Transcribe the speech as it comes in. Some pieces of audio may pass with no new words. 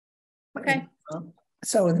Okay.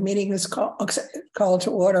 So the meeting is called to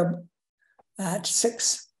order at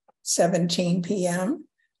 6:17 p.m.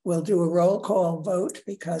 We'll do a roll call vote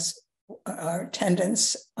because our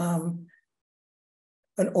attendance, an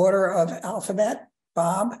order of alphabet.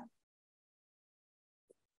 Bob.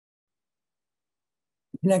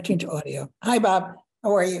 Connecting to audio. Hi, Bob.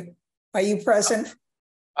 How are you? Are you present?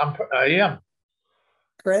 I am.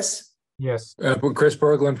 Chris? Yes. Chris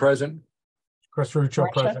Berglund present. Chris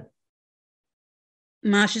Ruccio present.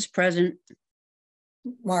 Masha's present.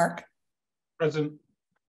 Mark? Present.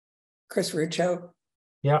 Chris Ruccio?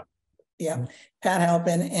 Yeah. Yeah. Pat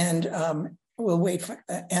Halpin, and we'll wait for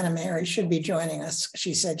Anna Mary should be joining us.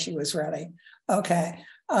 She said she was ready. Okay.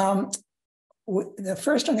 The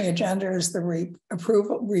first on the agenda is the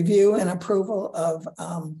review and approval of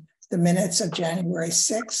the minutes of January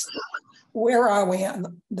 6th. Where are we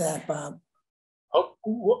on that, Bob? Oh,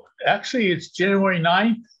 well, actually, it's January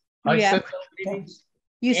 9th. I sent meetings.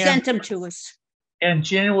 You sent them to us. And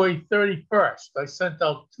January 31st, I sent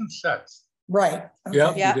out 2 sets. Right. Okay.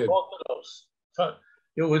 Yeah, you did. Both of those. So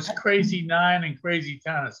it was crazy 9 and crazy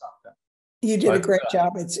 10 or something. You did a great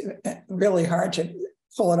job. It's really hard to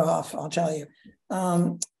pull it off, I'll tell you.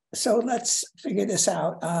 So let's figure this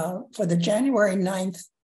out. For the January 9th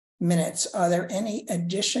minutes, are there any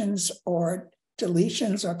additions or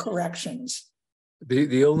deletions or corrections?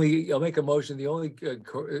 The only, I'll make a motion, the only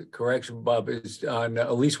correction, Bob, is on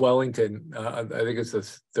Elise Wellington. I think it's the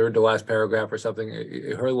third to last paragraph or something.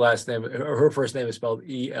 Her last name, her first name is spelled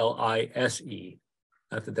E-L-I-S-E.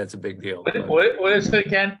 Not that that's a big deal. What is it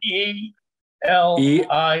again? E-L-I-S-E.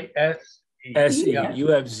 S-E. You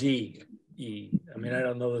have Z-E. I mean, I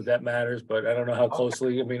don't know that matters, but I don't know how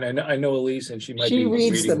closely. I mean, I know Elise, and she might be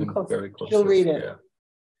reads reading them very closely. She'll read it. Yeah.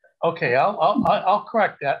 Okay, I'll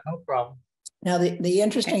correct that. No problem. Now, the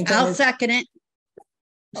interesting thing I'll is, second it.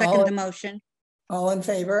 Second the motion. all in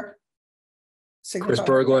favor? Chris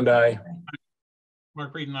Berglund, aye.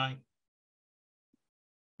 Mark Reed and I.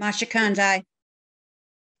 Masha Khan's aye.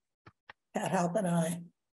 Pat Halpin, aye.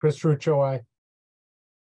 Chris Ruccio, aye.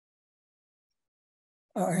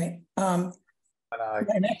 All right. My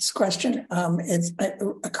next question is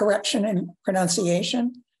a correction in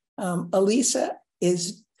pronunciation. Elisa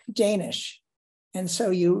is Danish, and so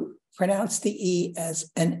you pronounce the E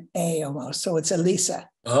as an A almost, so it's Elisa.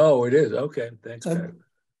 Oh, it is. Okay, thanks. So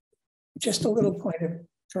just a little point of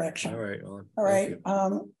correction. All right. All right.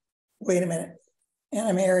 Wait a minute.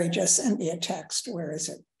 Anna Mary just sent me a text. Where is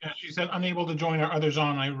it? Yeah, she said unable to join our others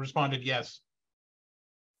on. I responded yes.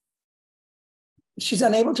 She's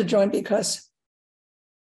unable to join because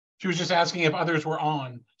she was just asking if others were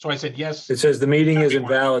on. So I said yes. It says the meeting is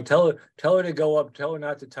invalid. Tell her to go up. Tell her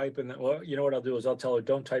not to type in. Well, you know what I'll do is I'll tell her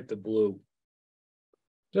don't type the blue.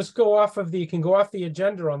 Just go off of you can go off the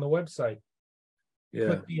agenda on the website. Yeah.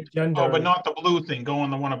 Click the agenda. Oh, but not the blue thing. Go on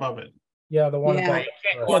the one above it. Yeah, the one above.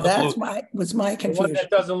 Yeah, that's was my confusion. The one that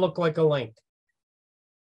doesn't look like a link.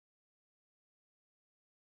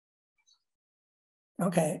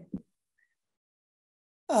 Okay.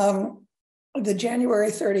 The January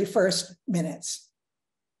 31st minutes.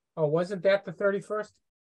 Oh, wasn't that the 31st?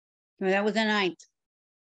 No, that was the 9th.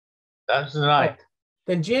 That's the 9th.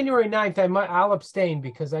 Then January 9th, I'll abstain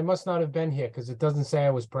because I must not have been here because it doesn't say I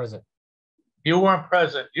was present. You weren't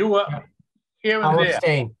present. You were here and I'll there.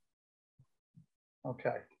 abstain.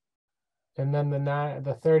 Okay. And then the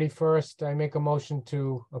 31st, I make a motion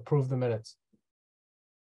to approve the minutes.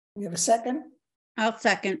 You have a second? I'll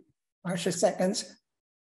second. Marcia seconds.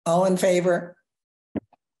 All in favor?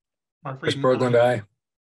 Chris Berglund, aye.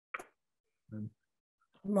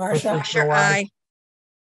 Marcia? Masha, aye.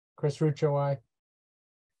 Chris Ruccio, aye.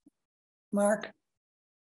 Mark?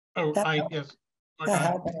 Oh, aye, yes.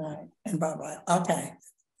 Aye. And Bob, aye. Okay.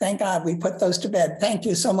 Thank God we put those to bed. Thank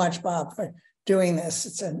you so much, Bob, for doing this.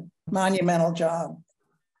 It's a monumental job.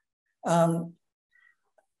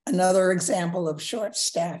 Another example of short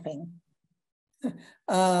staffing.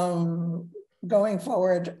 Going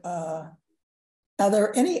forward, are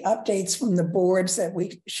there any updates from the boards that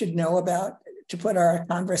we should know about to put our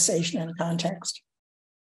conversation in context?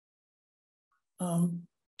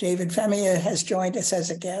 David Femia has joined us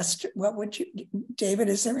as a guest. What would you, David,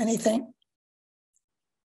 is there anything?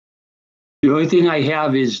 The only thing I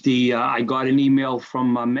have is I got an email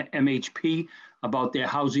from MHP about their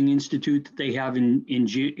Housing Institute that they have in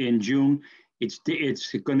June. It's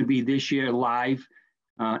going to be this year live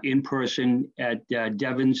in person at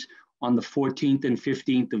Devon's on the 14th and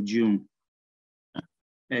 15th of June.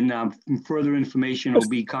 And further information will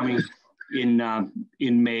be coming in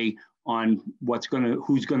May on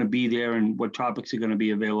who's going to be there and what topics are going to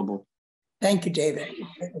be available. Thank you, David.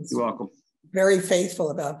 You're welcome. Very faithful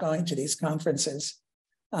about going to these conferences.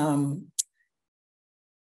 I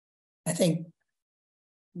think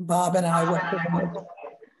Bob and I went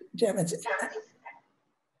to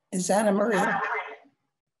is Anna Maria?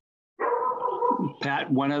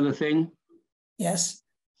 Pat, one other thing. Yes.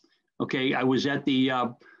 Okay, I was at the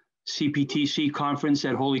CPTC conference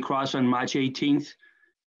at Holy Cross on March 18th,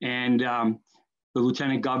 and the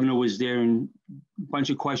Lieutenant Governor was there, and a bunch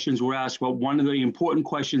of questions were asked. But one of the important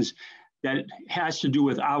questions that has to do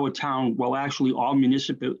with our town, well, actually all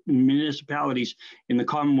municipalities in the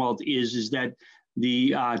Commonwealth, is that the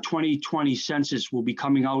 2020 census will be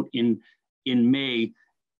coming out in May,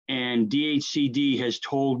 and DHCD has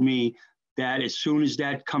told me that as soon as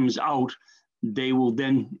that comes out, they will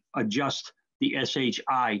then adjust the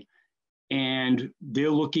SHI, and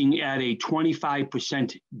they're looking at a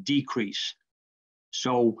 25% decrease.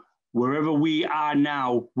 So wherever we are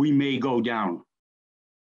now, we may go down.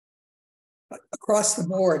 Across the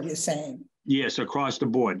board, you're saying? Yes, across the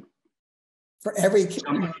board. For every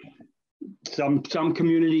Some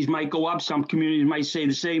communities might go up, some communities might say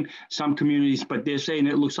the same, some communities, but they're saying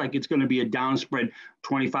it looks like it's going to be a downspread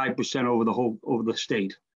 25% over the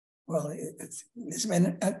state. Well, it's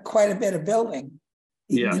been quite a bit of building.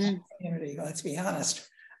 Yeah. In the community, let's be honest.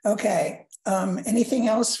 Okay. Anything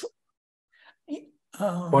else?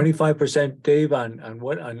 25%, Dave, on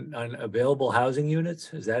what, on available housing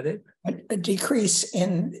units? Is that it? A decrease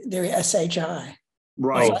in their SHI.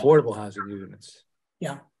 Right. Oh, affordable housing units.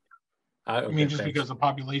 Yeah. I mean, just thanks. because the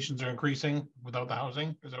populations are increasing without the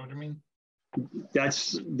housing? Is that what you mean?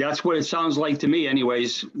 That's what it sounds like to me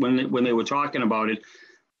anyways, when they were talking about it.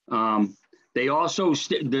 They also,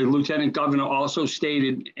 the Lieutenant Governor also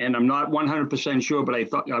stated, and I'm not 100% sure, but I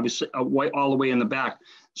thought I was all the way in the back.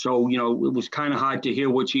 So, you know, it was kind of hard to hear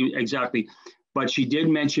what she exactly, but she did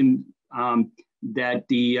mention that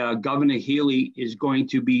the Governor Healy is going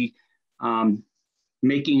to be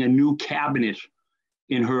making a new cabinet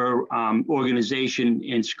in her organization,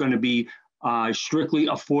 and it's going to be strictly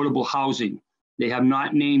affordable housing. They have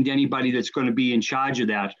not named anybody that's going to be in charge of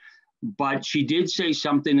that. But she did say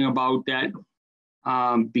something about that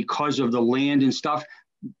because of the land and stuff,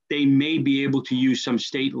 they may be able to use some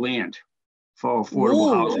state land for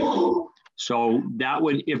affordable housing. So that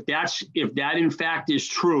would, if that in fact is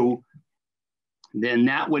true, then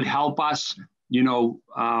that would help us, you know,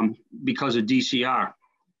 because of DCR.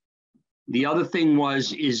 The other thing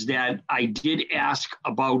is that I did ask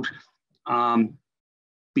about,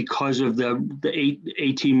 because of the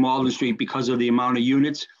 18 Malden Street, because of the amount of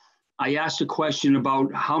units, I asked a question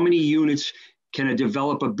about how many units can a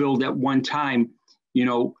developer build at one time, you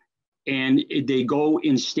know, and they go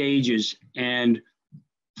in stages. And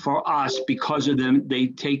for us, because of them, they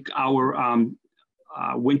take our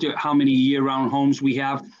winter, how many year-round homes we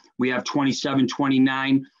have. We have 27,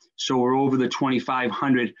 29, so we're over the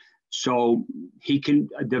 2,500. So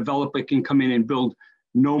a developer can come in and build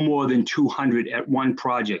no more than 200 at one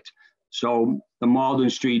project. So the Malden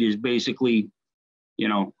Street is basically, you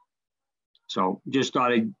know, so just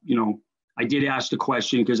thought I did ask the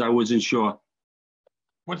question because I wasn't sure.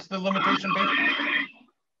 What's the limitation, babe?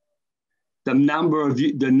 The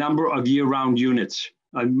number of year-round units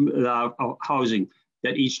of housing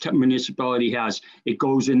that each municipality has. It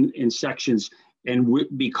goes in sections, and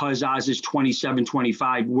because ours is 27,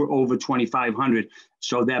 25, we're over 2,500.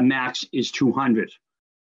 So that max is 200.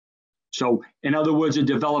 So in other words, a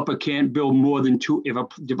developer can't build more than two. If a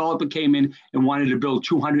developer came in and wanted to build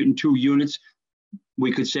 202 units,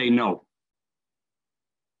 we could say no.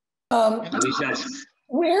 At least that's.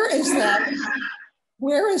 Where is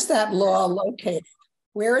that law located?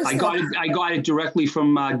 Where is I got it directly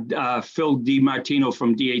from Phil DiMartino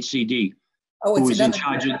from DHCD. Oh, it's who's in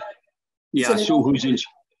charge of. Yeah, Sue, who's in.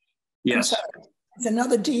 Yes. It's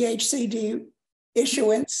another DHCD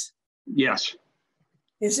issuance. Yes.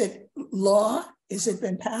 Is it law? Is it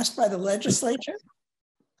been passed by the legislature?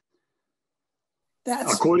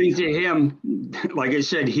 That's according to him. Like I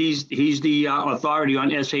said, he's the authority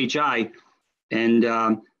on SHI, and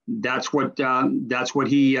that's what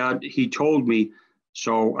he told me.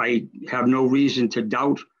 So I have no reason to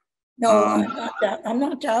doubt. No, I'm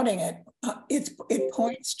not doubting it. It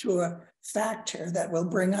points to a factor that we'll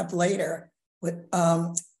bring up later with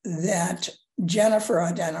that Jennifer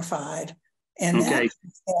identified. And okay.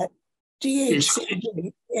 that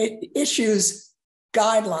DHCD it issues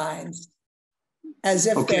guidelines as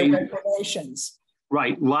if they're regulations.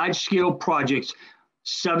 Right, large scale projects,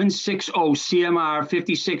 760 CMR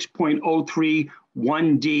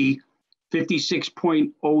 56.031D,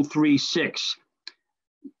 56.036.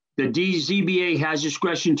 The ZBA has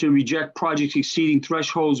discretion to reject projects exceeding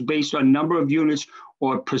thresholds based on number of units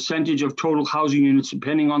or percentage of total housing units,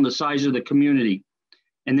 depending on the size of the community.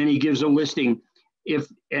 And then he gives a listing.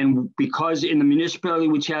 Because in the municipality,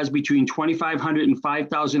 which has between 2,500 and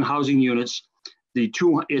 5,000 housing units,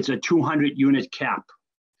 it's a 200 unit cap.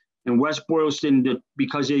 In West Boylston,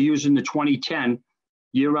 because they're using the 2010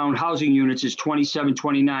 year-round housing units, is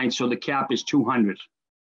 2729, so the cap is 200.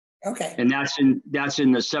 Okay. And that's in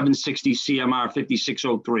the 760 CMR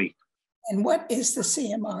 5603. And what is the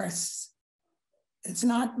CMR? It's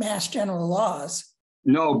not Mass General Laws.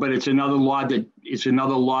 No, but it's another law that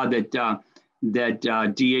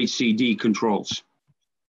DHCD controls.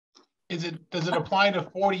 Does it apply to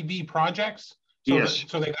 40B projects? So Yes.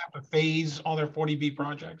 so they have to phase all their 40B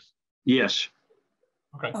projects? Yes.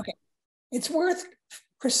 Okay. It's worth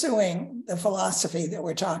pursuing the philosophy that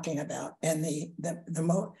we're talking about and the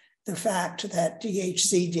fact that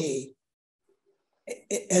DHCD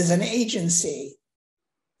as an agency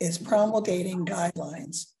is promulgating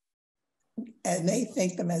guidelines and they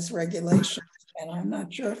think them as regulations. And I'm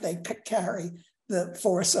not sure if they carry the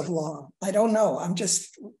force of law. I don't know. I'm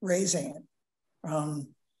just raising it.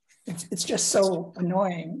 It's just so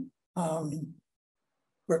annoying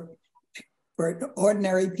for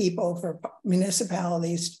ordinary people, for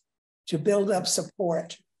municipalities to build up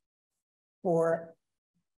support for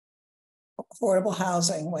affordable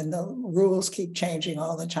housing when the rules keep changing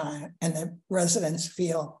all the time and the residents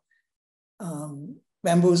feel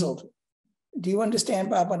bamboozled. Do you understand,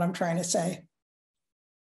 Bob, what I'm trying to say?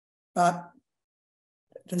 Bob,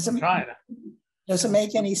 does it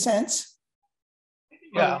make any sense?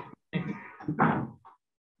 Yeah.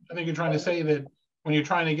 I think you're trying to say that when you're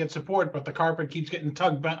trying to get support, but the carpet keeps getting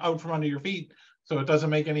tugged out from under your feet, so it doesn't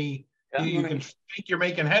make any, you can think you're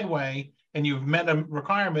making headway and you've met a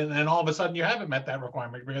requirement, and then all of a sudden you haven't met that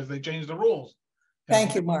requirement because they changed the rules.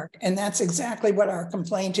 Thank you, Mark. And that's exactly what our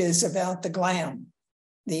complaint is about the GLAM,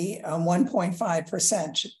 the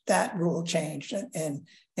 1.5%. That rule changed and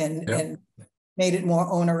made it more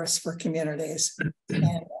onerous for communities.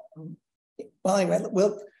 And, well, anyway,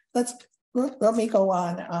 let me go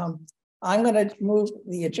on. I'm going to move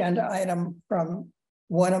the agenda item from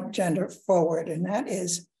one agenda forward, and that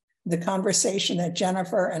is the conversation that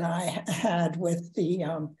Jennifer and I had with the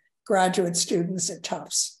graduate students at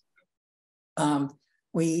Tufts.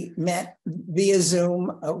 We met via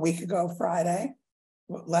Zoom a week ago, Friday,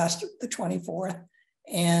 the 24th,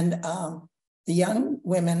 and the young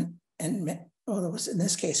women, and it was, in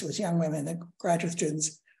this case, it was young women, the graduate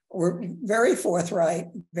students, were very forthright,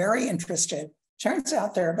 very interested. Turns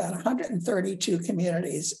out there are about 132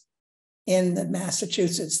 communities in the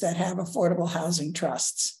Massachusetts that have affordable housing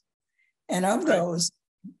trusts. And of those,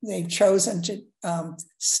 they've chosen to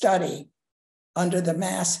study under the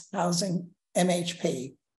Mass Housing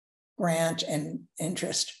MHP grant and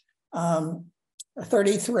interest,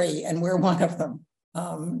 33, and we're one of them.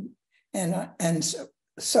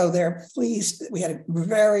 So they're pleased. We had a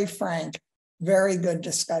very frank, very good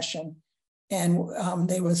discussion. And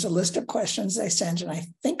there was a list of questions they sent, and I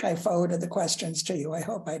think I forwarded the questions to you. I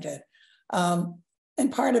hope I did.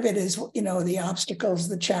 And part of it is, the obstacles,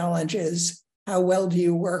 the challenges, how well do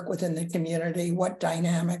you work within the community, what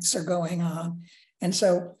dynamics are going on. And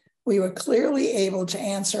so we were clearly able to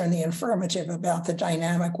answer in the affirmative about the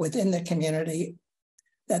dynamic within the community,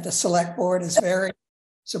 that the select board is very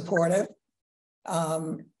supportive.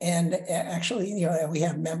 And actually, we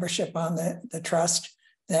have membership on the trust,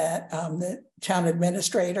 that the town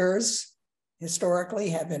administrators historically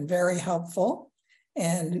have been very helpful.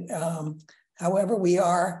 And however, we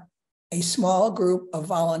are a small group of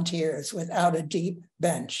volunteers without a deep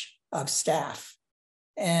bench of staff.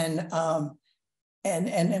 And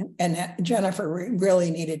Jennifer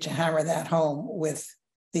really needed to hammer that home with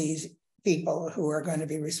these people who are going to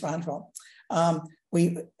be responsible.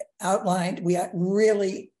 We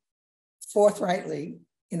really forthrightly,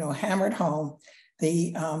 hammered home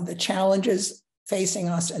the challenges facing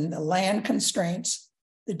us and the land constraints,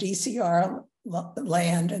 the DCR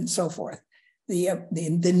land and so forth,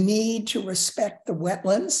 the need to respect the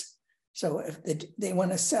wetlands. So if they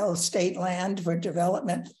want to sell state land for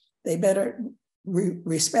development, they better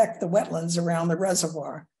respect the wetlands around the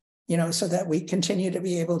reservoir, so that we continue to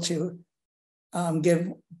be able to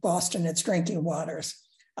give Boston its drinking waters.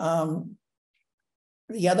 The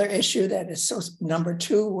other issue that is number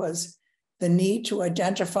 2 was the need to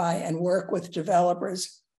identify and work with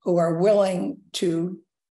developers who are willing to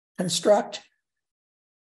construct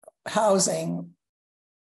housing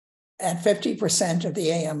at 50% of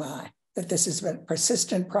the AMI, that this has been a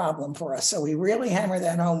persistent problem for us. So we really hammer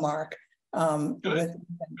that home, Mark, Good. with Good.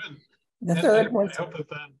 the And third I was hope the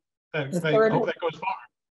I third hope one- that goes far.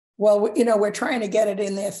 well, you know, we're trying to get it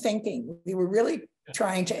in their thinking. We were really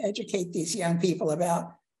trying to educate these young people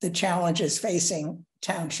about the challenges facing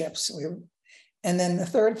townships. And then the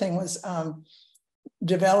third thing was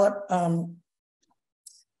develop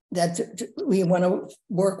that we want to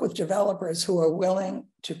work with developers who are willing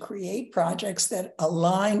to create projects that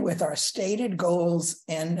align with our stated goals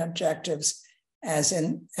and objectives,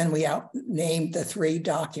 and we named the 3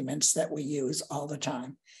 documents that we use all the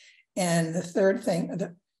time. And the third thing,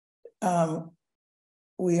 and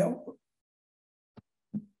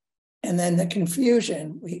then the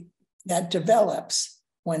confusion that develops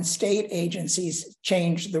when state agencies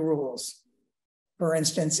change the rules. For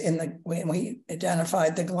instance, when we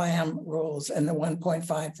identified the GLAM rules and the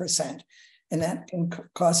 1.5%, and that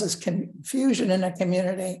causes confusion in a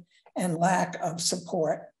community and lack of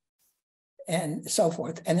support and so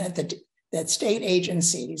forth. And that state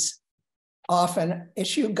agencies often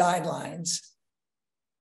issue guidelines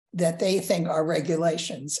that they think are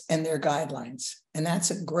regulations, and they're guidelines. And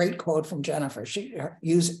that's a great quote from Jennifer.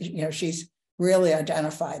 She's really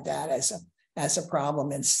identified that as a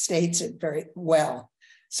problem and states it very well.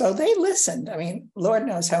 So they listened. I mean, Lord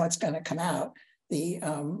knows how it's going to come out.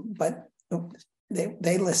 But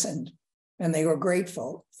they listened, and they were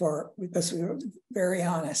grateful because we were very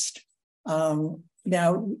honest.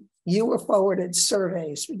 Now, you were forwarded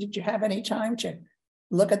surveys. Did you have any time to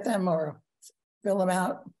look at them or fill them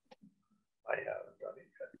out? I haven't done it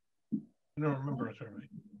yet. I don't remember a survey.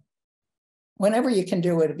 Whenever you can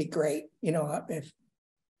do it, it'd be great. You know,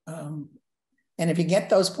 and if you get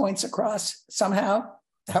those points across somehow,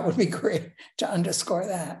 that would be great to underscore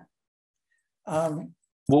that.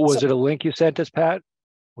 What was it, a link you sent us, Pat?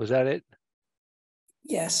 Was that it?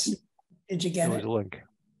 Yes. Did you get it? It was a link.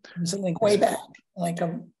 It was a link way back, like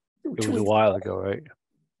It was a while ago, right?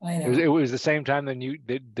 I know. It was the same time that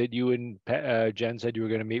you and Jen said you were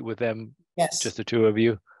going to meet with them, Yes. just the 2 of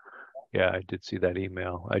you. Yeah, I did see that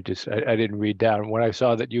email. I didn't read down. When I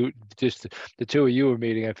saw that just the 2 of you were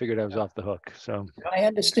meeting, I figured I was off the hook. So I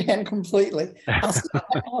understand completely.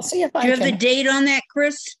 I'll see if Do I you have the can. date on that,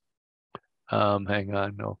 Chris? hang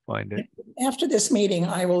on, I'll find it. After this meeting,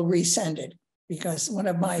 I will resend it, because one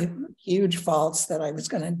of my huge faults that I was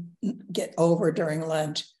going to get over during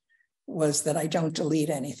Lent was that I don't delete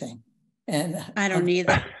anything. And I don't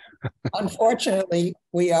either. unfortunately,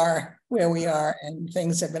 we are where we are, and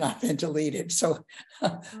things have not been deleted. So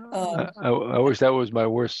I wish that was my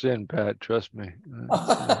worst sin, Pat. Trust me.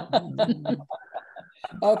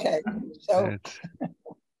 okay, so It's-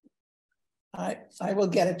 I will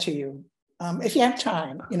get it to you. If you have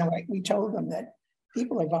time, you know, we told them that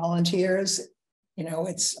people are volunteers, you know,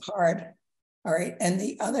 it's hard. All right. And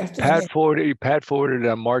the other thing, Pat forwarded it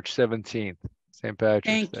on March 17th, St. Patrick's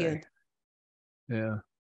Thank Day. you. Yeah.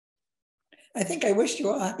 I think I wished you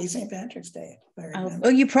all happy St. Patrick's Day. If I remember.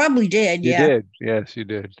 Well, you probably did. You Yeah. did. Yes, you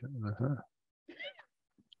did.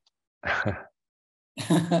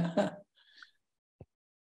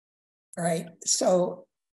 All right. So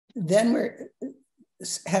then we're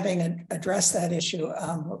having addressed that issue.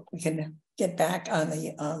 We can get back on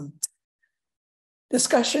the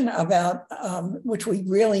discussion about which we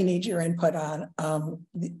really need your input on,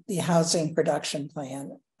 the housing production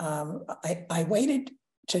plan. I waited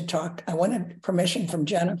to talk. I wanted permission from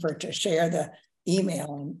Jennifer to share the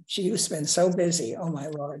email, and she's been so busy. Oh my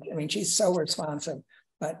Lord. I mean, she's so responsive,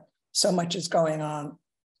 but so much is going on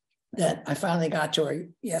that I finally got to her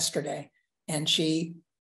yesterday, and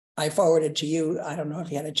I forwarded to you. I don't know if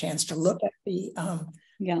you had a chance to look at the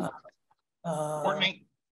Yeah. Courtney?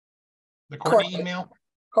 The Courtney. Courtney email?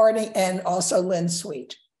 Courtney, and also Lynn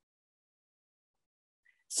Sweet.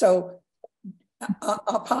 So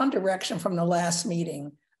upon direction from the last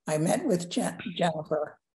meeting, I met with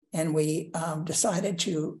Jennifer, and we decided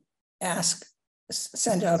to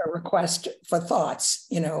send out a request for thoughts,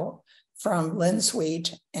 you know, from Lynn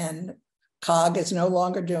Sweet, and COG is no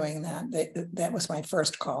longer doing that. That was my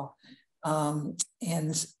first call.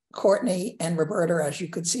 And Courtney and Roberta, as you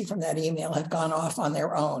could see from that email, have gone off on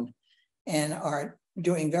their own and are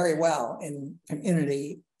doing very well in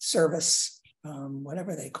community service,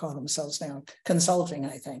 whatever they call themselves now, consulting,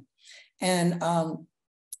 I think. And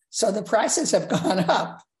so the prices have gone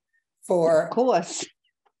up for, Of course.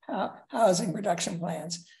 housing production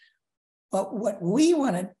plans. But what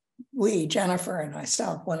Jennifer and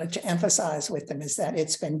myself wanted to emphasize with them is that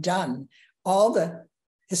it's been done. All the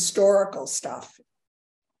historical stuff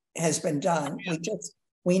has been done.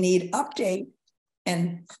 We need update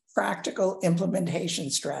and practical implementation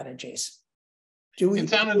strategies. It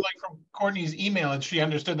sounded like from Courtney's email that she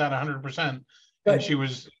understood that 100%. And she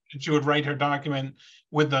would write her document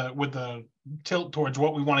with the tilt towards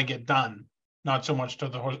what we want to get done, not so much to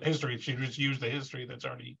the history. She just used the history that's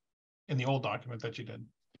already in the old document that she did.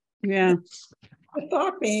 Yeah. The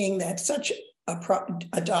thought being that such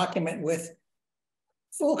a document with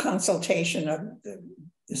full consultation of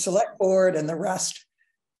the select board and the rest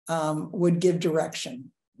would give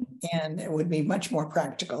direction, and it would be much more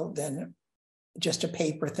practical than just a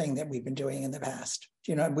paper thing that we've been doing in the past.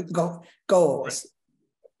 You know, we goals,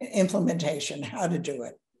 implementation, how to do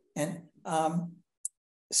it. And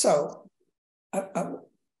so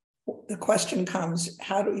the question comes,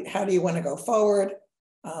 how do you want to go forward?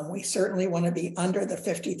 We certainly want to be under the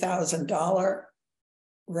 $50,000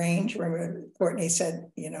 range. Remember, Courtney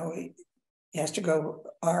said, you know, he has to go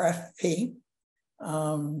RFP.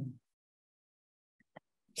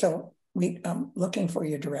 So I'm looking for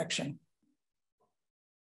your direction.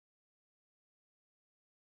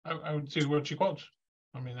 I would see what she quotes.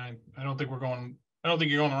 I mean, I don't think you're going the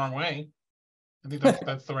wrong way. I think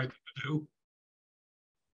that's the right thing to do.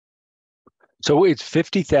 So it's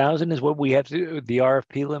 50,000 is what we have to do, the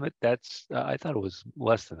RFP limit. That's I thought it was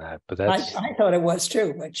less than that, but that's I thought it was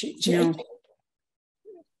too, but No.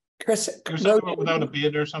 Chris, There was something without a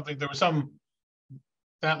bid or something. There was some,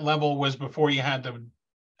 that level was before you had to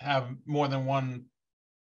have more than one.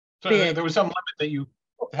 So Bid. there was some limit that you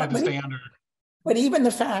had to stay under. But even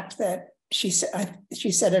the fact that she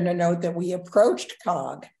said in a note that we approached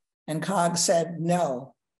COG and COG said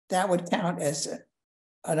no, that would count as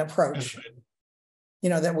an approach. You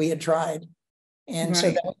know, that we had tried. And so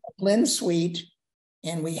Right. that Lynn's suite,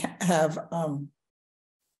 and we have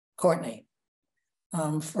Courtney.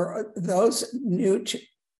 For those new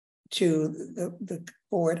to the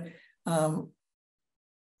board,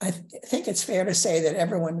 I think it's fair to say that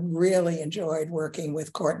everyone really enjoyed working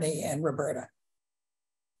with Courtney and Roberta.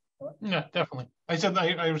 Yeah, definitely. I said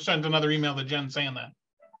I sent another email to Jen saying that.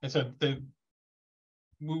 I said they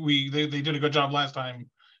did a good job last time.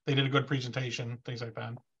 They did a good presentation, things like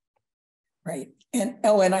that. Right. And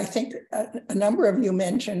and I think a number of you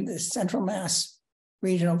mentioned the Central Mass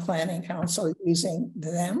Regional Planning Council using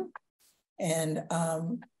them, and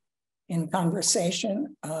in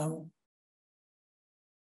conversation.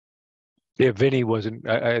 Yeah, Vinny wasn't.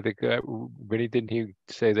 I think Vinny, didn't he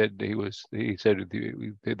say that he said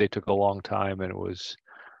they took a long time and it was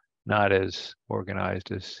not as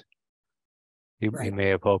organized as he may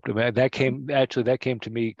have hoped. I mean, that came to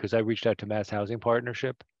me because I reached out to Mass Housing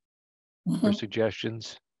Partnership for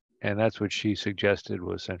suggestions, and that's what she suggested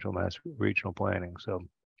was Central Mass Regional Planning. So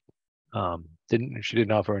she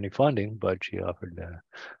didn't offer any funding, but she offered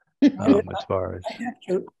as far as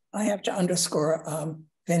I have to underscore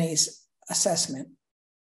Vinny's assessment,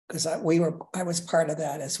 because I was part of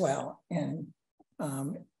that as well, and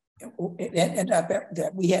it ended up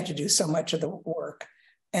that we had to do so much of the work,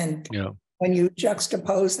 and when you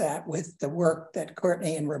juxtapose that with the work that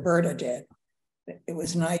Courtney and Roberta did, it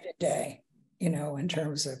was night and day, you know, in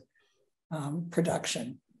terms of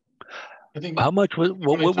production. I think how much was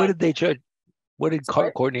what did they charge? What did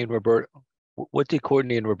Courtney and Roberta? What did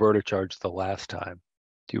Courtney and Roberta charge the last time?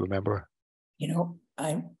 Do you remember? You know,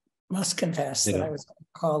 I must confess that I was going to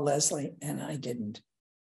call Leslie and I didn't.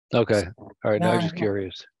 Okay. All right. No, I was just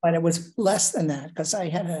curious. But it was less than that, because I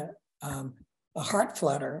had a heart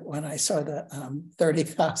flutter when I saw the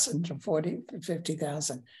 30,000 to 40 to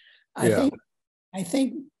 50,000. I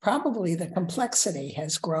think probably the complexity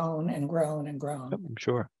has grown and grown and grown. I'm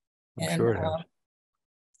sure. I'm sure it has.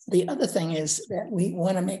 The other thing is that we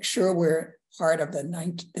want to make sure we're part of the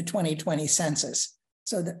 2020 census.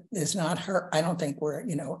 So that there's not her. I don't think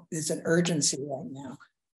there's an urgency right now.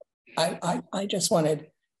 I just wanted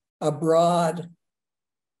a broad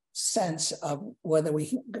sense of whether we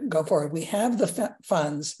can go forward. We have the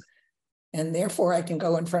funds, and therefore I can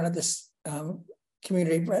go in front of this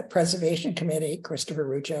Community Preservation Committee, Christopher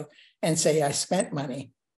Ruccio, and say I spent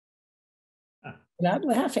money. Not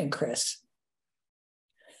laughing, Chris.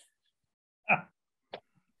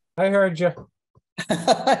 I heard you.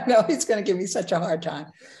 I know he's going to give me such a hard time,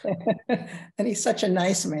 and he's such a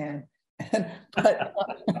nice man. But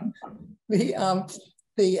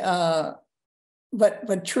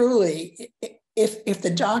but truly, if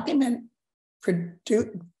the document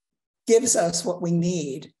gives us what we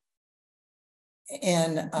need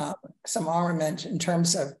and some armament in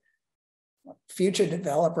terms of future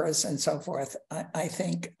developers and so forth, I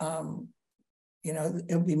think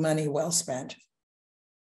it'll be money well spent.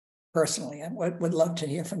 Personally, I would love to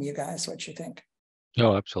hear from you guys what you think.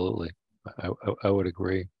 No, absolutely. I would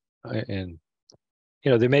agree. And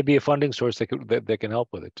there may be a funding source that can help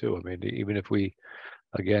with it too. I mean, even if we,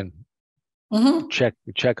 again, Mhm.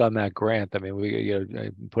 check on that grant. I mean, we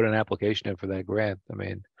put an application in for that grant. I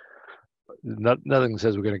mean, nothing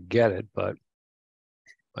says we're going to get it, but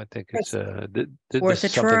I think it's this Worth a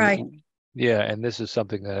is something. try. Yeah, and this is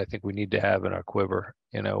something that I think we need to have in our quiver.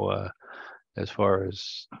 As far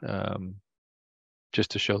as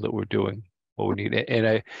just to show that we're doing what we need.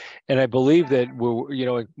 And I believe that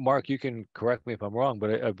we're, Mark, you can correct me if I'm wrong,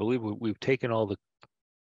 but I believe we've taken all the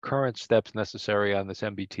current steps necessary on this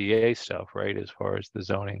MBTA stuff, right? As far as the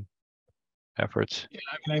zoning efforts. Yeah,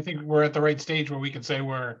 I mean, I think we're at the right stage where we can say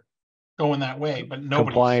we're going that way, but nobody's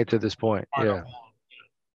compliant to this point. far Yeah. along.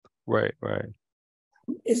 Right.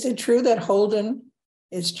 Is it true that Holden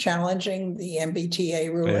is challenging the MBTA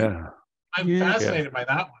ruling? Yeah. I'm Yeah. fascinated by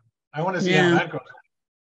that one. I want to see Yeah. how that goes.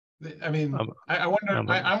 I mean, I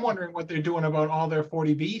wonder. I'm wondering what they're doing about all their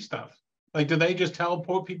 40B stuff. Like, do they just tell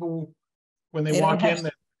poor people when they walk in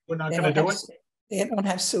that we're not going to do it? They don't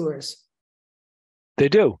have sewers. They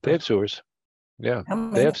do. They have sewers. Yeah,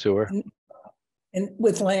 they have sewer. And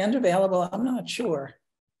with land available, I'm not sure.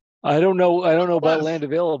 I don't know about Plus- land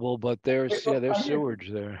available, but there's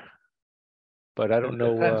sewage there. But I don't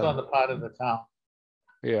know. Depends on the part of the town.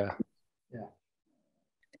 Yeah.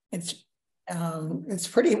 It's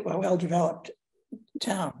pretty well developed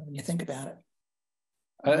town when you think about it.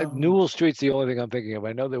 Newell Street's the only thing I'm thinking of.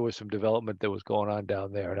 I know there was some development that was going on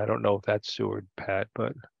down there, and I don't know if that's sewered, Pat,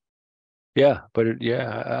 but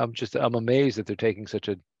I'm amazed that they're taking such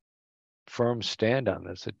a firm stand on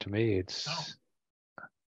this. To me, it's.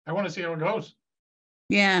 I want to see how it goes.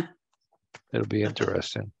 Yeah. It'll be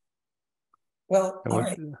interesting. Well, all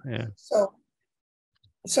right. Yeah.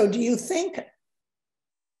 So do you think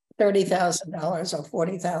 $30,000 or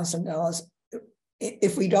 $40,000,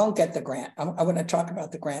 if we don't get the grant, I want to talk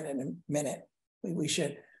about the grant in a minute. We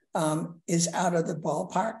should, is out of the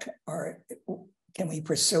ballpark, or can we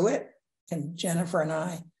pursue it? Can Jennifer and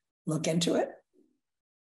I look into it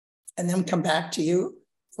and then come back to you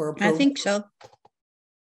for approval? I think so.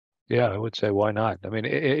 Yeah, I would say, why not? I mean,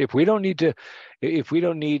 if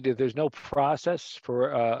there's no process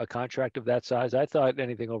for a contract of that size, I thought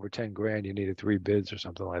anything over 10 grand, you needed 3 bids or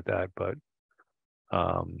something like that. But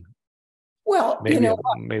well, maybe I'm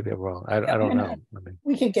wrong. I don't know. I mean,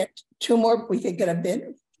 we could get 2 more. We could get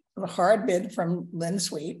a hard bid from Lynn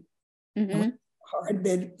Sweet, Mhm. hard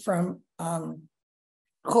bid from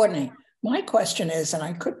Courtney. My question is, and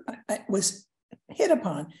I was hit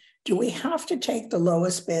upon, do we have to take the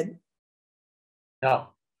lowest bid? No,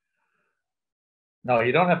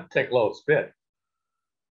 you don't have to take lowest bid,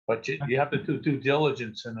 but you have to do due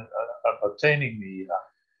diligence in obtaining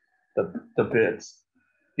the bids.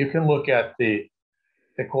 You can look at the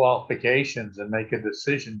qualifications and make a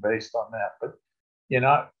decision based on that, but you're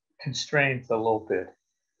not constrained to low bid.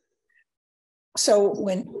 So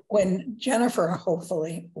when Jennifer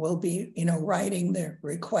hopefully will be, writing the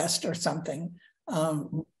request or something,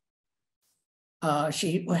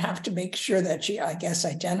 she will have to make sure that she, I guess,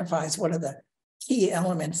 identifies what are the key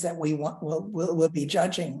elements that we want will be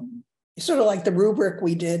judging. Sort of like the rubric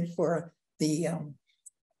we did for the,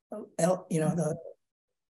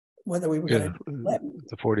 whether we were going to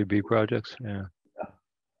the 40B projects. Yeah.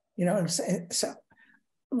 You know what I'm saying? So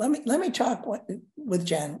let me talk with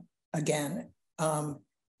Jen again.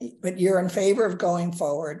 But you're in favor of going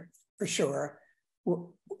forward for sure.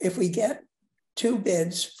 If we get 2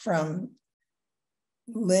 bids from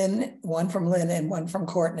Lynn, one from Lynn and one from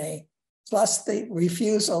Courtney, plus the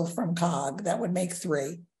refusal from COG, that would make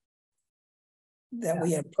 3 that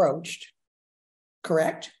we approached,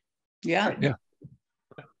 correct? Yeah. Yeah.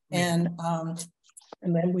 And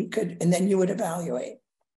then you would evaluate,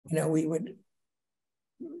 we would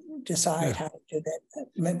decide how to do that.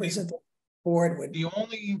 Members of the board would. The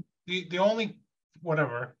only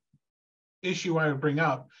whatever issue I would bring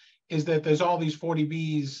up is that there's all these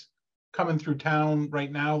 40Bs coming through town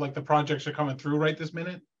right now, like the projects are coming through right this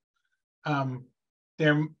minute. I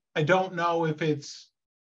don't know if it's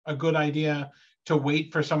a good idea to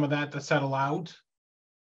wait for some of that to settle out,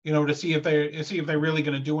 to see if they're really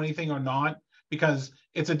going to do anything or not, because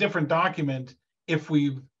it's a different document if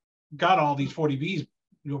we've got all these 40Bs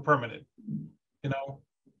permitted,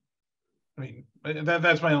 I mean,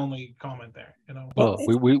 that's my only comment there, Well,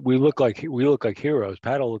 we look like heroes.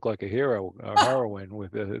 Pat will look like a hero or heroine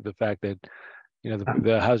with the fact that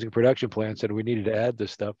the housing production plan said we needed to add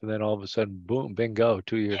this stuff, and then all of a sudden, boom, bingo!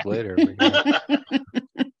 2 years later,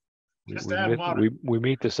 we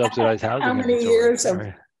meet the subsidized housing. How many years of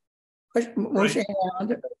right? pushing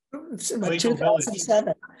around? It's about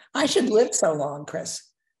 2007. I should live so long, Chris.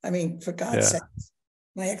 I mean, for God's sake.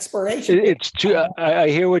 My expiration. It's two. I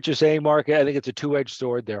hear what you're saying, Mark. I think it's a two-edged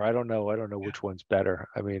sword there. I don't know which one's better.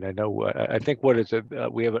 I mean, I know. I think what is it?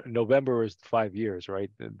 We have November is 5 years,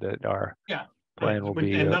 right? That our plan will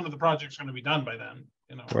be. And none of the projects are going to be done by then.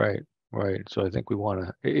 You know. Right. So I think we want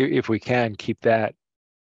to, if we can, keep that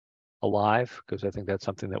alive, because I think that's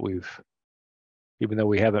something that even though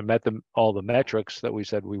we haven't met all the metrics that we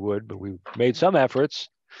said we would, but we've made some efforts,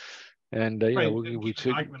 and you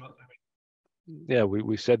know,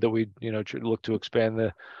 we said that we look to expand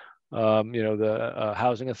the the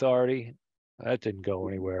housing authority. That didn't go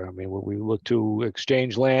anywhere. I mean, we looked to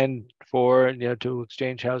exchange land for to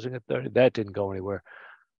exchange housing authority. That didn't go anywhere.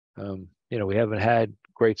 We haven't had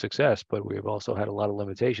great success, but we've also had a lot of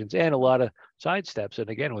limitations and a lot of sidesteps. And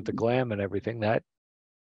again, with the glam and everything, that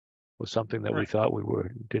was something that we thought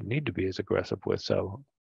didn't need to be as aggressive with. So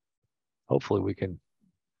hopefully we can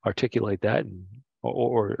articulate that,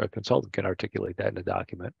 or a consultant can articulate that in a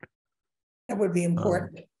document. That would be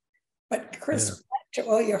important. But Chris, to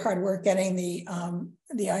all your hard work getting the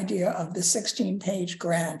idea of the 16-page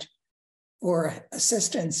grant for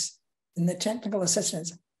assistance in the technical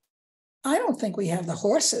assistance, I don't think we have the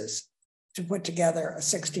horses to put together a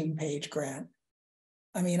 16-page grant.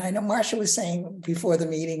 I mean, I know Marcia was saying before the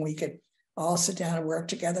meeting we could all sit down and work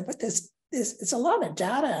together, but it's a lot of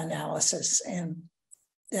data analysis and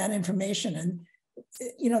that information. And,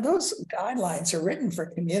 those guidelines are written for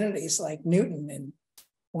communities like Newton and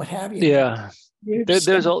what have you. Yeah.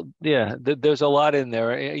 There's a lot in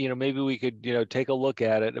there. Maybe we could, take a look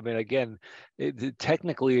at it. I mean, again,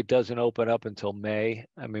 technically it doesn't open up until May.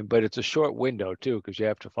 I mean, but it's a short window too, because you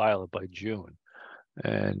have to file it by June,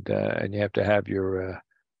 and you have to have your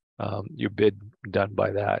bid done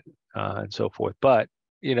by that, and so forth. But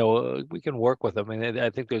we can work with them. I mean, I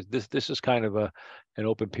think this is kind of an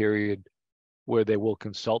open period where they will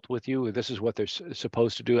consult with you. This is what they're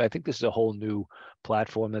supposed to do. I think this is a whole new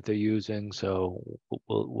platform that they're using. So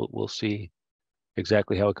we'll see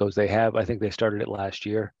exactly how it goes. I think they started it last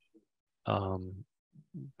year.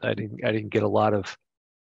 I didn't get a lot of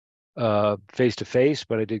face-to-face,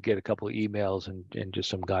 but I did get a couple of emails and just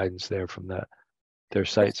some guidance there from their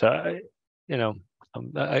site. So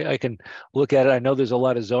I can look at it. I know there's a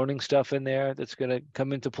lot of zoning stuff in there that's going to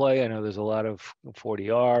come into play. I know there's a lot of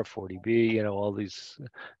 40R, 40B, all these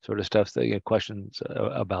sort of stuff that you get questions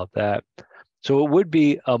about that. So it would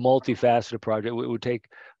be a multifaceted project. It would take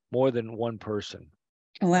more than one person.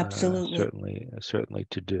 Oh, absolutely. Certainly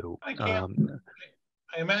to do. I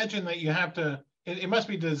imagine that you have to, it must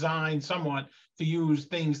be designed somewhat to use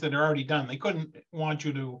things that are already done. They couldn't want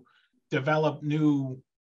you to develop new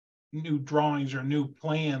drawings or new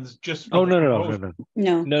plans just for no.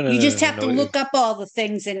 You just have to look up all the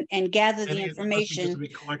things and gather the information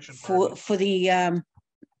for the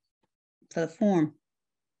form.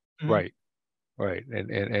 Right.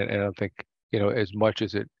 And I don't think as much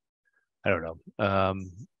as it, I don't know. Let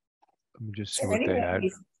me just see what they had.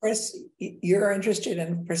 Chris, you're interested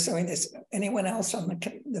in pursuing this. Anyone else on the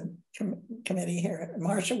committee here?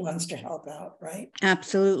 Marcia wants to help out, right?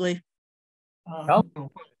 Absolutely.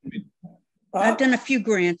 I've done a few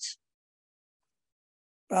grants.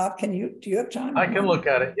 Bob, do you have time? I can look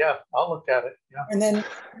at it. Yeah, I'll look at it. Yeah. And then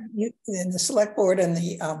the select board and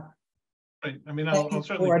the right. I mean, I'll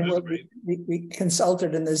certainly we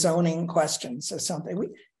consulted in the zoning questions or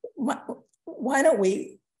something. Why don't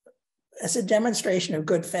we, as a demonstration of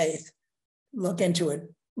good faith, look into it,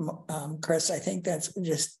 Chris? I think that's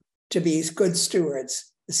just to be good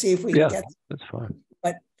stewards to see if we can get. That's fine.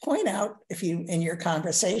 But point out, if you in your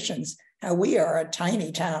conversations, how we are a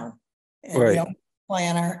tiny town and we don't have a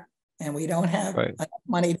planner and we don't have enough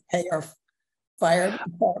money to pay our fire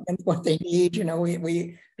department what they need.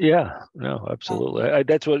 Absolutely.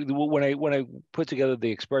 That's what when I put together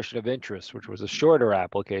the expression of interest, which was a shorter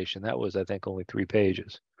application, that was I think only 3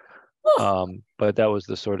 pages. But that was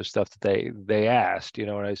the sort of stuff that they asked, and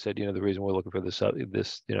I said, the reason we're looking for this some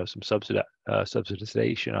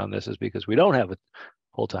subsidization on this is because we don't have a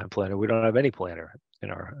full-time planner. We don't have any planner in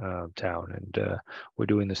our town, and we're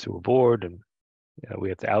doing this through a board, and we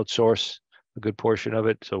have to outsource a good portion of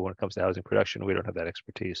it. So when it comes to housing production, we don't have that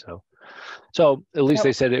expertise. So at least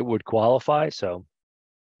they said it would qualify. So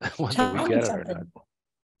whether we get it or not.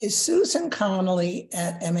 Is Susan Connolly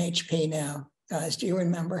at MHP now, guys? Do you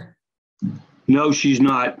remember? No, she's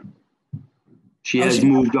not. She has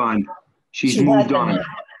moved on. She's moved on.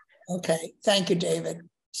 Okay, thank you, David.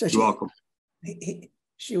 So you're welcome.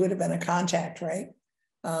 She would have been a contact, right?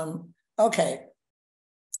 Okay.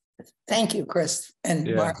 Thank you, Chris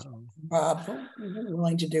and Mark, Bob, for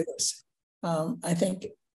willing to do this. I think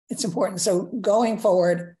it's important. So going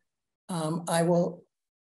forward, I will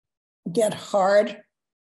get hard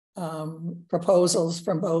proposals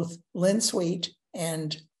from both Lynn Sweet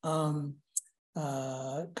and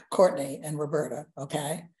Courtney and Roberta,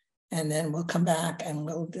 okay? And then we'll come back and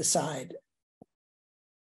we'll decide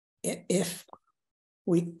if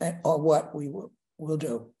we, or what we will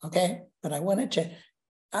do, okay? But I wanted to,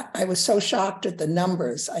 I was so shocked at the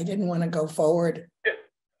numbers. I didn't want to go forward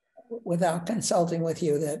without consulting with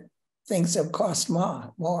you that things have cost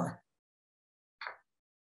more.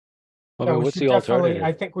 I mean, what's the alternative?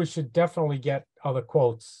 I think we should definitely get other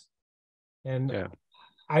quotes. And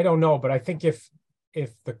I don't know, but I think if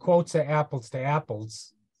the quotes are apples to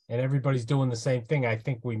apples and everybody's doing the same thing, I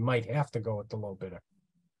think we might have to go with the low bidder.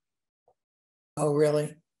 Oh,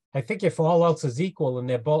 really? I think if all else is equal and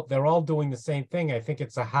they're all doing the same thing, I think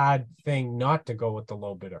it's a hard thing not to go with the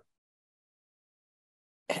low bidder.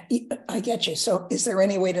 I get you. So is there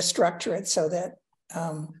any way to structure it so that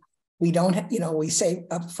we don't, we say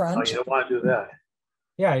up front? Oh, you don't want to do that.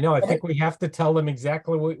 Yeah, I know. I think we have to tell them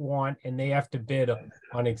exactly what we want and they have to bid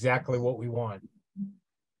on exactly what we want.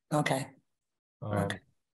 Okay. But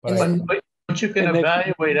you can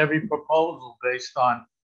evaluate every proposal based on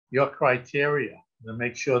your criteria to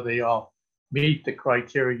make sure they all meet the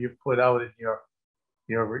criteria you put out in your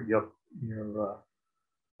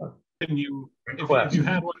Can you, if you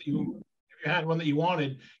had one that you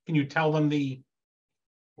wanted, can you tell them can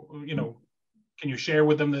you share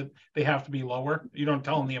with them that they have to be lower? You don't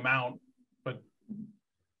tell them the amount, but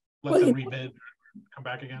let them rebid, come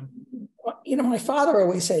back again. Well, my father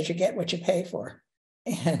always says you get what you pay for.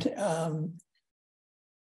 And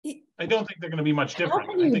I don't think they're going to be much different.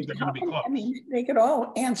 I think they're going to be close. I mean, they could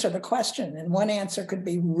all answer the question, and one answer could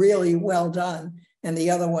be really well done, and the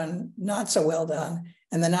other one not so well done,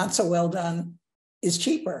 and the not so well done is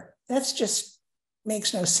cheaper. That's just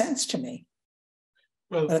makes no sense to me.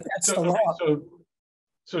 Well, but that's the law.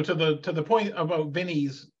 So to the point about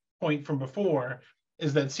Vinny's point from before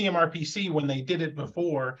is that CMRPC, when they did it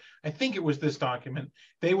before, I think it was this document,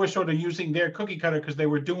 they were sort of using their cookie cutter because they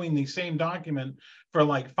were doing the same document for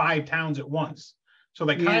like 5 towns at once. So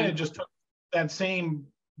they kind of just took that same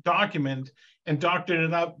document and doctored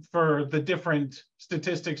it up for the different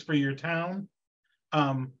statistics for your town.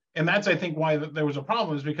 And that's, I think, why there was a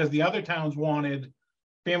problem, is because the other towns wanted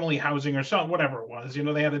family housing or something, whatever it was,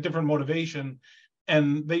 they had a different motivation,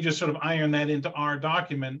 and they just sort of ironed that into our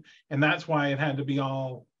document. And that's why it had to be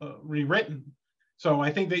all rewritten. So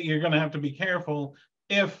I think that you're going to have to be careful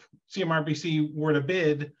if CMRPC were to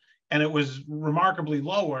bid and it was remarkably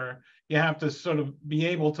lower, you have to sort of be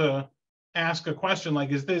able to ask a question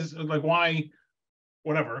like, is this like, why,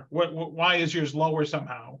 whatever, why is yours lower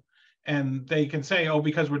somehow? And they can say, oh,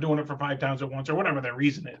 because we're doing it for 5 towns at once, or whatever their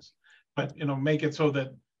reason is. But, make it so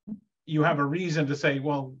that you have a reason to say,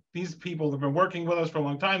 well, these people have been working with us for a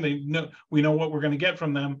long time. We know what we're going to get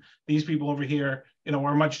from them. These people over here,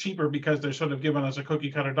 are much cheaper because they're sort of giving us a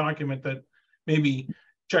cookie cutter document that maybe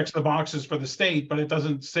checks the boxes for the state, but it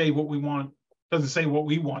doesn't say what we want, doesn't say what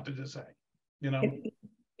we wanted to say,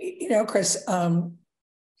 Chris,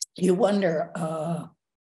 you wonder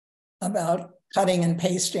about cutting and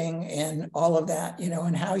pasting and all of that,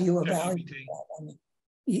 and how you evaluate that. I mean,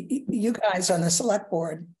 you guys on the select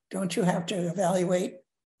board, don't you have to evaluate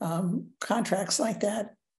contracts like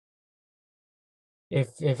that?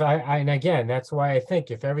 And again, that's why I think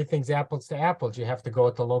if everything's apples to apples, you have to go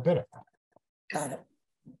with the low bidder. Got it.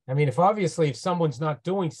 I mean, if someone's not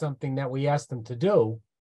doing something that we asked them to do,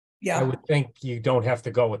 I would think you don't have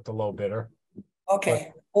to go with the low bidder.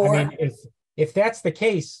 Okay. But, I mean, if that's the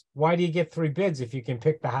case, why do you get 3 bids if you can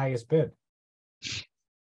pick the highest bid?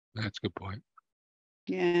 That's a good point.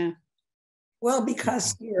 Yeah. Well,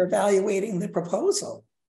 because you're evaluating the proposal.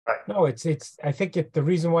 Right. No, I think the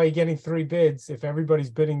reason why you're getting 3 bids, if everybody's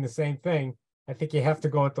bidding the same thing, I think you have to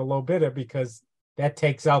go with the low bidder, because that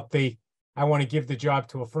takes out I want to give the job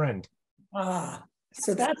to a friend.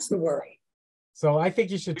 So that's the worry. So I think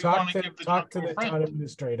you should talk to the town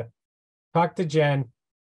administrator, talk to Jen,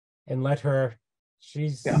 and let her.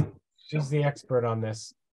 She's the expert on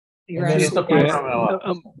this. And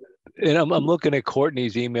I'm looking at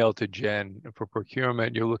Courtney's email to Jen for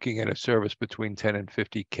procurement. You're looking at a service between 10 and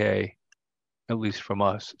 50K, at least from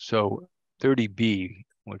us. So 30B,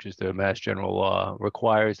 which is the Mass General Law,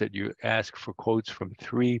 requires that you ask for quotes from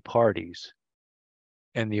 3 parties,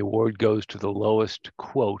 and the award goes to the lowest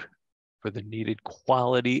quote for the needed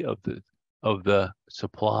quality of the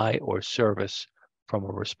supply or service from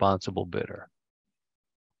a responsible bidder.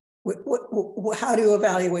 How do you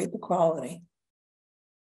evaluate the quality?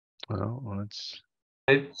 Well,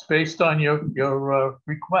 it's based on your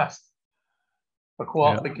request for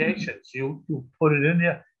qualifications. You put it in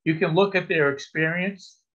there. you can look at their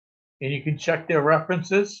experience and you can check their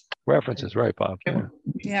references. References, right, Bob?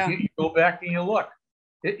 Yeah. You go back and you look.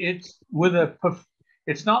 It's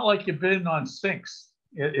not like you're bidding on sinks.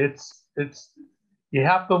 It's you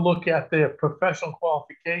have to look at their professional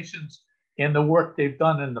qualifications and the work they've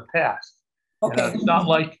done in the past. Okay. It's not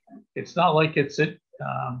like it's like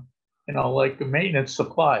the maintenance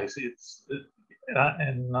supplies.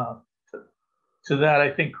 To that, I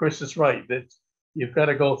think Chris is right, that you've got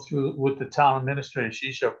to go through with the town administrator.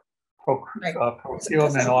 She's your procurement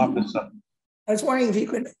officer. I was wondering if you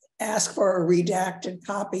could ask for a redacted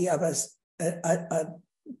copy of a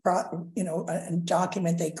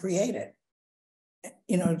document they created,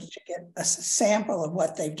 to get a sample of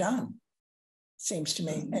what they've done. Seems to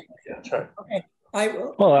me. Yeah, that's right. Okay. I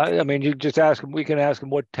will. Well, I mean, you just ask them. We can ask them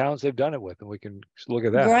what towns they've done it with, and we can look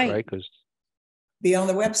at that, right? Because be on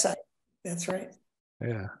the website. That's right.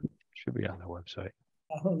 Yeah, should be on the website.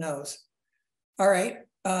 Who knows? All right.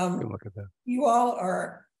 Look at that. You all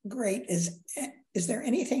are great. Is there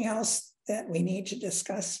anything else that we need to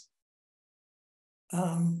discuss?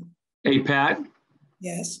 Hey, Pat.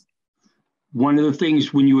 Yes. One of the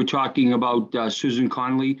things when you were talking about Susan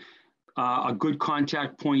Conley, a good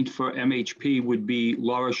contact point for MHP would be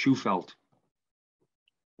Laura Schufelt.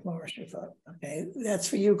 Laura Schufelt. Okay, that's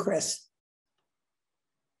for you, Chris.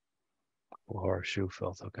 Laura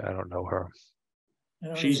Schufelt. Okay, I don't know her.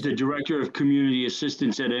 She's the director of community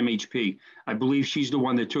assistance at MHP. I believe she's the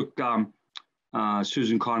one that took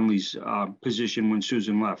Susan Conley's position when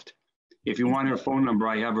Susan left. If you want her phone number,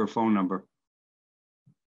 I have her phone number.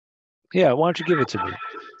 Yeah, why don't you give it to me?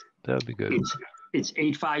 That would be good. It's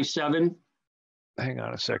 857. Hang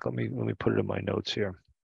on a sec. Let me put it in my notes here,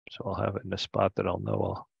 so I'll have it in a spot that I'll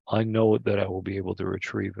know. I know that I will be able to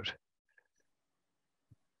retrieve it.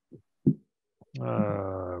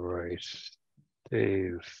 All right,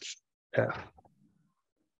 Dave F.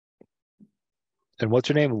 And what's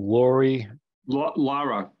her name? Laura,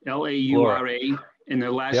 Laura, and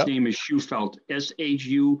their last name is Schufelt,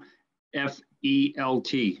 Schufelt.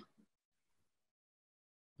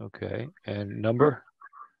 Okay, and number?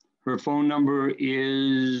 Her phone number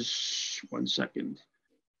is, one second.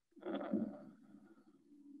 Let's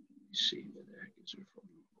see, where the heck is her phone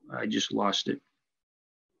number? I just lost it.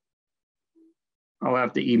 I'll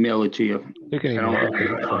have to email it to you. You can email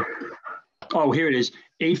it. Oh, here it is,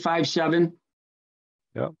 857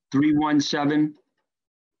 317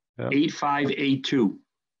 8582.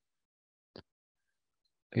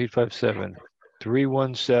 857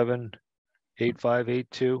 317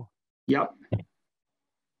 8582. Yep.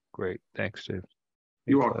 Great. Thanks, Dave.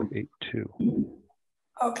 You're welcome. 8582.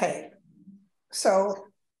 Okay. So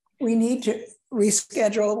we need to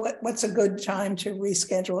reschedule. What's a good time to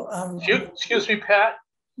reschedule? Excuse me, Pat.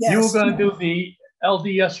 Yes. You were going to do the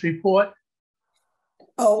LDS report.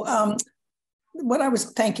 Oh,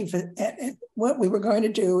 thank you for what we were going to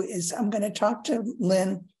do is I'm going to talk to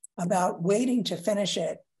Lynn about waiting to finish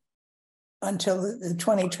it until the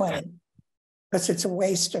 2020. Because it's a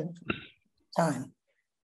waste of time.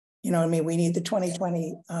 You know what I mean? We need the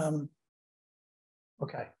 2020.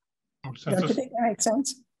 Okay. Don't you think that makes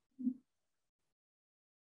sense?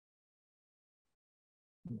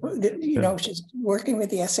 She's working with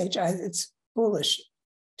the SHI. It's foolish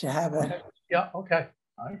to have a. Yeah. Okay.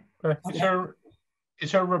 All right. Okay.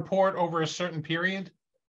 Is her report over a certain period?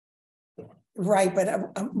 Right,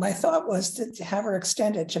 but my thought was to have her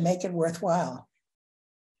extended to make it worthwhile.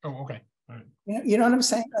 Oh, okay. Right. You know what I'm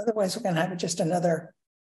saying? Otherwise, we're going to have just another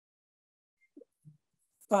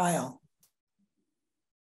file.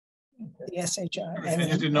 The SHI. I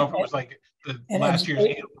just didn't know if it was like the last year's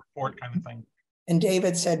annual report kind of thing. And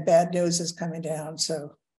David said bad news is coming down,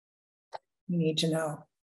 so you need to know.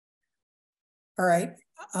 All right,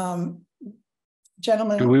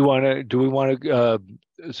 gentlemen. Do we want to?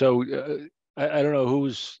 I don't know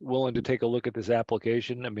who's willing to take a look at this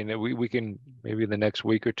application. I mean, we can maybe the next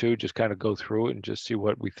week or two just kind of go through it and just see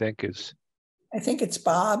what we think is. I think it's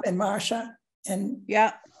Bob and Marcia and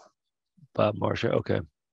Bob, Marcia. Okay.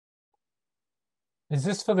 Is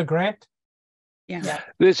this for the grant? Yeah.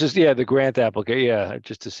 This is the grant application. Yeah,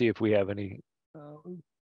 just to see if we have any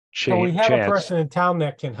So we have a person in town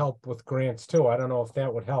that can help with grants too. I don't know if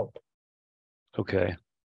that would help. Okay.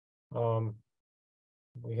 Well,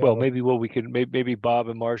 maybe we can maybe Bob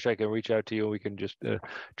and Marcia, I can reach out to you and we can just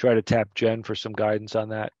try to tap Jen for some guidance on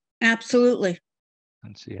that. Absolutely.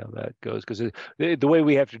 And see how that goes. Because the way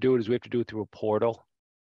we have to do it is we have to do it through a portal.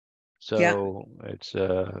 So it's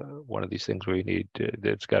one of these things where you need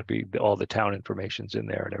it's got to be all the town information's in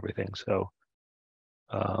there and everything. So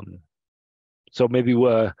so maybe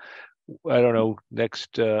I don't know,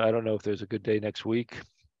 I don't know if there's a good day next week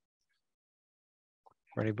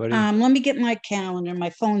for anybody. Let me get my calendar. My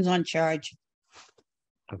phone's on charge.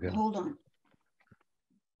 Okay. Hold on.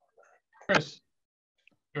 Chris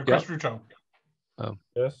Ruccio.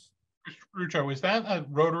 Yes. Chris Ruccio, is that a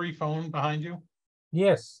rotary phone behind you?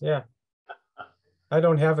 Yes, yeah. I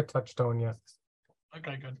don't have a touch tone yet.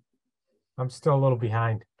 Okay, good. I'm still a little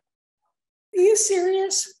behind. Are you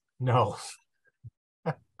serious? No.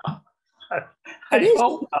 I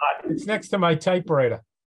hope not. It's next to my typewriter.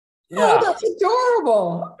 Oh, that's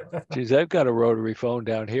adorable. Geez, I've got a rotary phone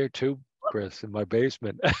down here too, Chris, in my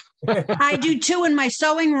basement. I do too in my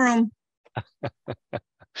sewing room.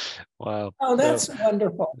 Wow. Oh, that's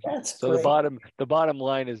wonderful. That's so great. the bottom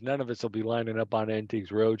line is none of us will be lining up on Antiques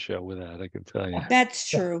Roadshow with that, I can tell you. That's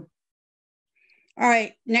true. All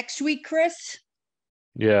right, next week, Chris.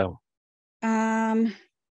 Yeah. Let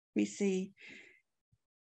me see.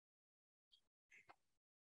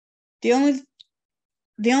 The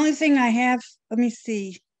only thing I have, let me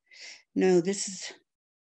see. No, this is.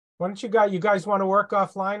 Why don't you guys want to work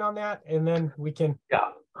offline on that, and then we can. Yeah,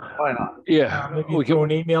 why not? Yeah, maybe we through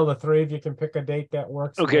can. an email. The three of you can pick a date that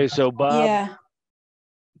works. Okay, so Bob. Yeah.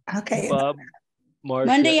 Okay. Bob, Marcia,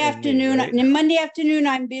 Monday afternoon. me, right? Monday afternoon,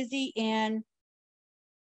 I'm busy, and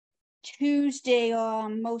Tuesday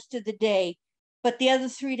most of the day, but the other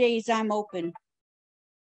 3 days I'm open.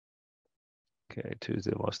 Okay,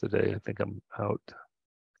 Tuesday most of the day. I think I'm out.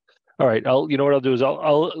 All right, you know what I'll do is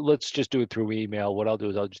let's just do it through email. What I'll do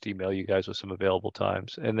is I'll just email you guys with some available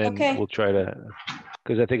times, and then we'll try to,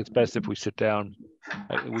 because I think it's best if we sit down.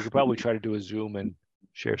 We could probably try to do a Zoom and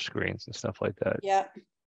share screens and stuff like that. Yeah.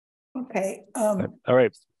 Okay. All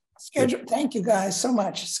right. Thank you guys so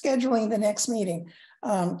much. Scheduling the next meeting.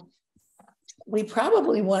 We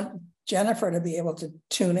probably want Jennifer to be able to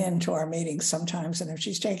tune in to our meetings sometimes, and if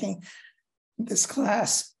she's taking this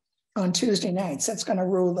class on Tuesday nights, that's going to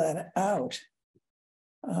rule that out.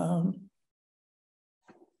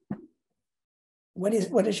 What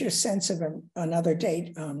is your sense of another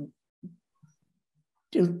date?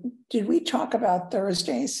 Did we talk about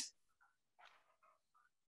Thursdays?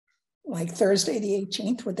 Like Thursday the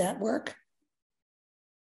 18th, would that work?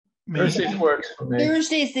 Thursday works for me.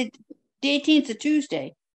 Thursday's the 18th of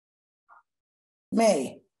Tuesday.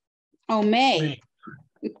 May. Oh, May.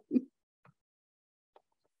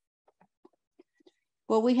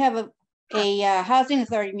 Well, we have a housing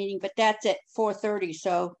authority meeting, but that's at 4:30.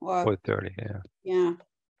 So 4:30, yeah. Yeah.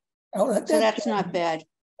 Oh, so that's not bad.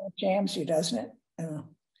 That jams you, doesn't it? Oh.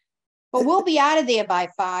 But we'll be out of there by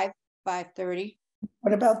 5:30.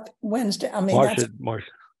 What about Wednesday? I mean, March.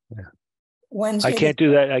 Yeah. Wednesday. I can't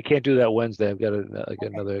do that. I can't do that Wednesday. I've got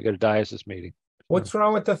a diocese meeting. What's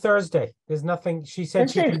wrong with the Thursday? There's nothing. She said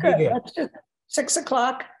she can be there. Let's just 6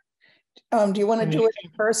 o'clock. Do you want to do it in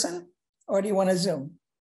person or do you want to Zoom?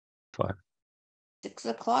 Fine. 6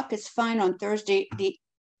 o'clock is fine on Thursday, the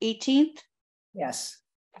 18th. Yes.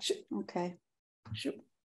 Okay.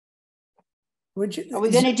 Would you? Are we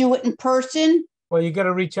going to do it in person? Well, you got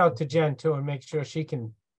to reach out to Jen too and make sure she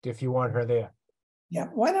can, if you want her there. Yeah.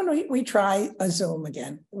 Why don't we try a Zoom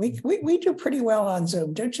again? We do pretty well on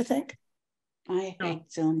Zoom, don't you think? I hate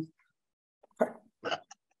Zoom.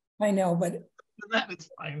 I know, but that is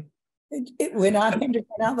fine. We're not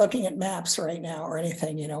looking at maps right now or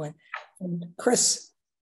anything, you know. And Chris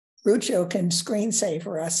Ruccio can screen save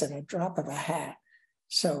for us at a drop of a hat.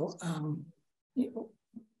 So,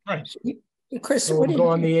 right, Chris, so we'll go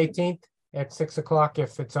on the 18th at 6 o'clock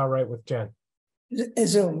if it's all right with Jen.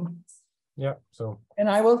 Zoom. Yep. So, and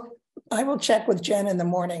I will check with Jen in the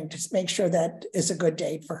morning to make sure that is a good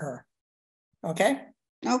date for her. Okay.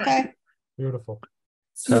 Okay. Beautiful.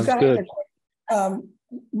 Sounds good.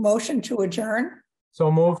 Motion to adjourn.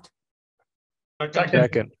 So moved.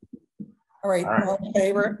 Second. All right. All in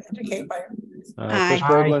favor, indicate by. Chris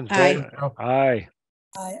Berglund. Aye.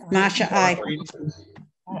 Aye. Masha, aye.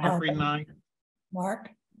 Mark.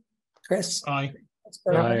 Chris. Aye.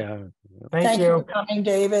 Aye. Thank you for coming,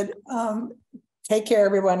 David. Take care,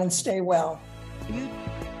 everyone, and stay well. You